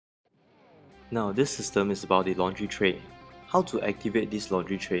Now this system is about the laundry tray. How to activate this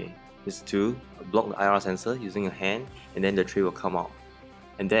laundry tray is to block the IR sensor using a hand, and then the tray will come out.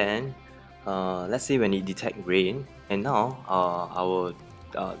 And then let's say when it detects rain, and now I will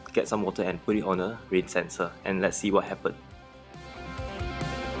get some water and put it on a rain sensor, and let's see what happens.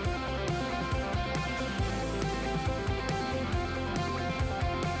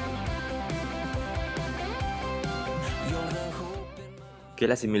 Okay,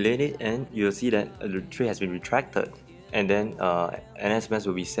 let's simulate it, and you'll see that the tray has been retracted, and then an SMS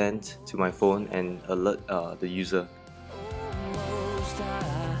will be sent to my phone and alert the user.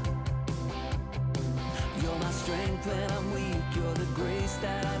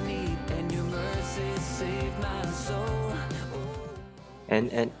 And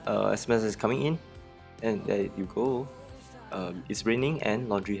SMS is coming in, and there you go. It's raining and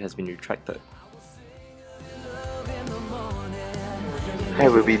laundry has been retracted. I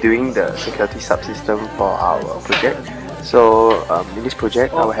will be doing the security subsystem for our project. So in this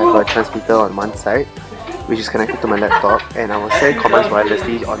project, I will have a transmitter on one side, which is connected to my laptop, and I will send commands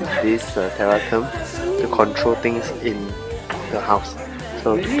wirelessly on this Terraterm to control things in the house.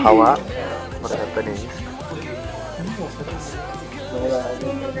 So to power up, what will happen is,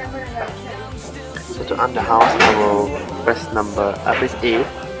 so to arm the house, I will press A.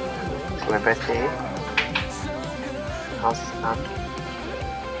 So when I press A, the house is armed.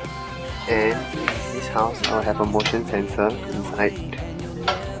 And in this house, I'll have a motion sensor inside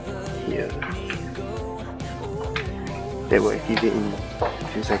here that will activate in a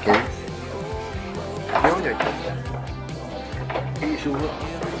few seconds.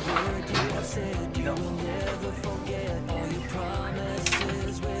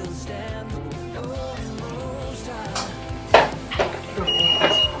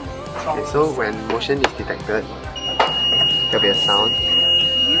 Okay, so when motion is detected, there will be a sound.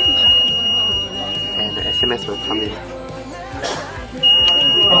 And the SMS will come in.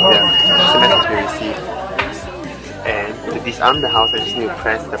 SMS has been received. And to disarm the house, I just need to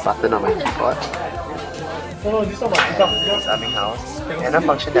press the button on my keyboard. Disarming house. Another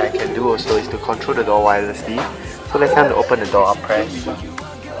function that I can do also is to control the door wirelessly. So next time to open the door, I'll press.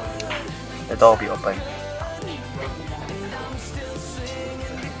 The door will be open.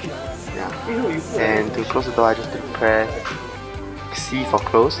 Yeah. And to close the door, I just need to press C for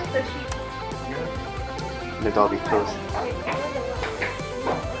close. The door will be closed.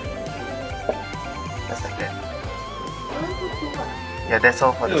 Just like that. Yeah, that's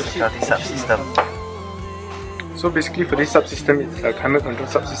all for the security subsystem. So basically for this subsystem, it's a climate control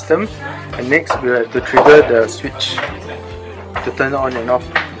subsystem, and next we'll have to trigger the switch to turn on and off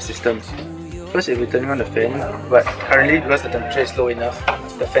the systems. First it will be turning on the fan, but currently because the temperature is low enough,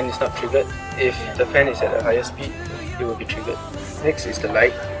 the fan is not triggered. If the fan is at a higher speed, it will be triggered. Next is the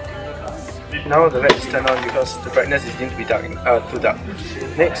light. Now the light is turned on because the brightness is deemed to be too dark.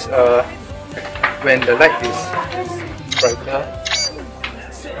 Next, when the light is brighter,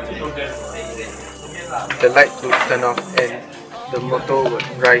 the light will turn off and the motor will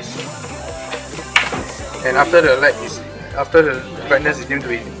rise. And after the brightness is deemed to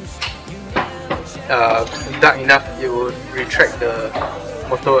be dark enough, it will retract the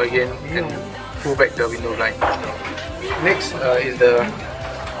motor again and pull back the window blind. Next is the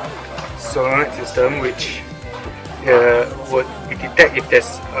solenoid system, which would detect if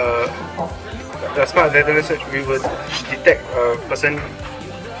there's the smart attendant search. We would detect a person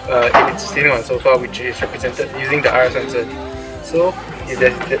if it's sitting on a sofa, which is represented using the IR sensor. So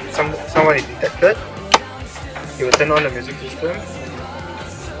if someone is detected, it will turn on the music system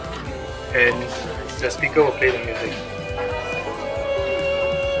and the speaker will play the music.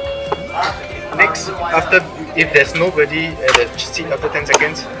 Next, if there's nobody at the seat after 10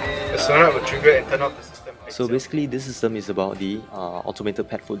 seconds, the solenoid will trigger and turn off the system. So basically this system is about the automated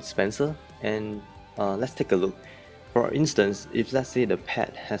pet food dispenser, and let's take a look. For instance, if let's say the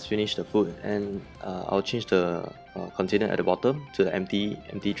pet has finished the food, and I'll change the container at the bottom to the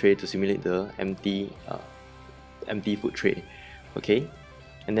empty tray to simulate the empty food tray. Okay,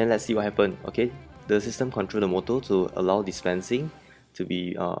 and then let's see what happened. Okay, the system control the motor to allow dispensing to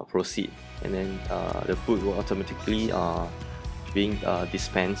be proceed, and then the food will automatically being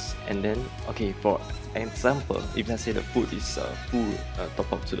dispensed. And then okay, for example, if let's say the food is full,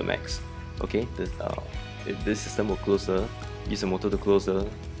 top up to the max, okay, if this system will use the motor to close the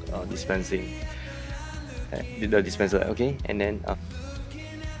dispensing, the dispenser, okay, and then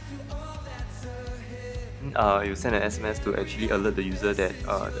you send an SMS to actually alert the user that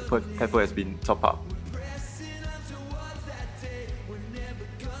the pet food has been top up.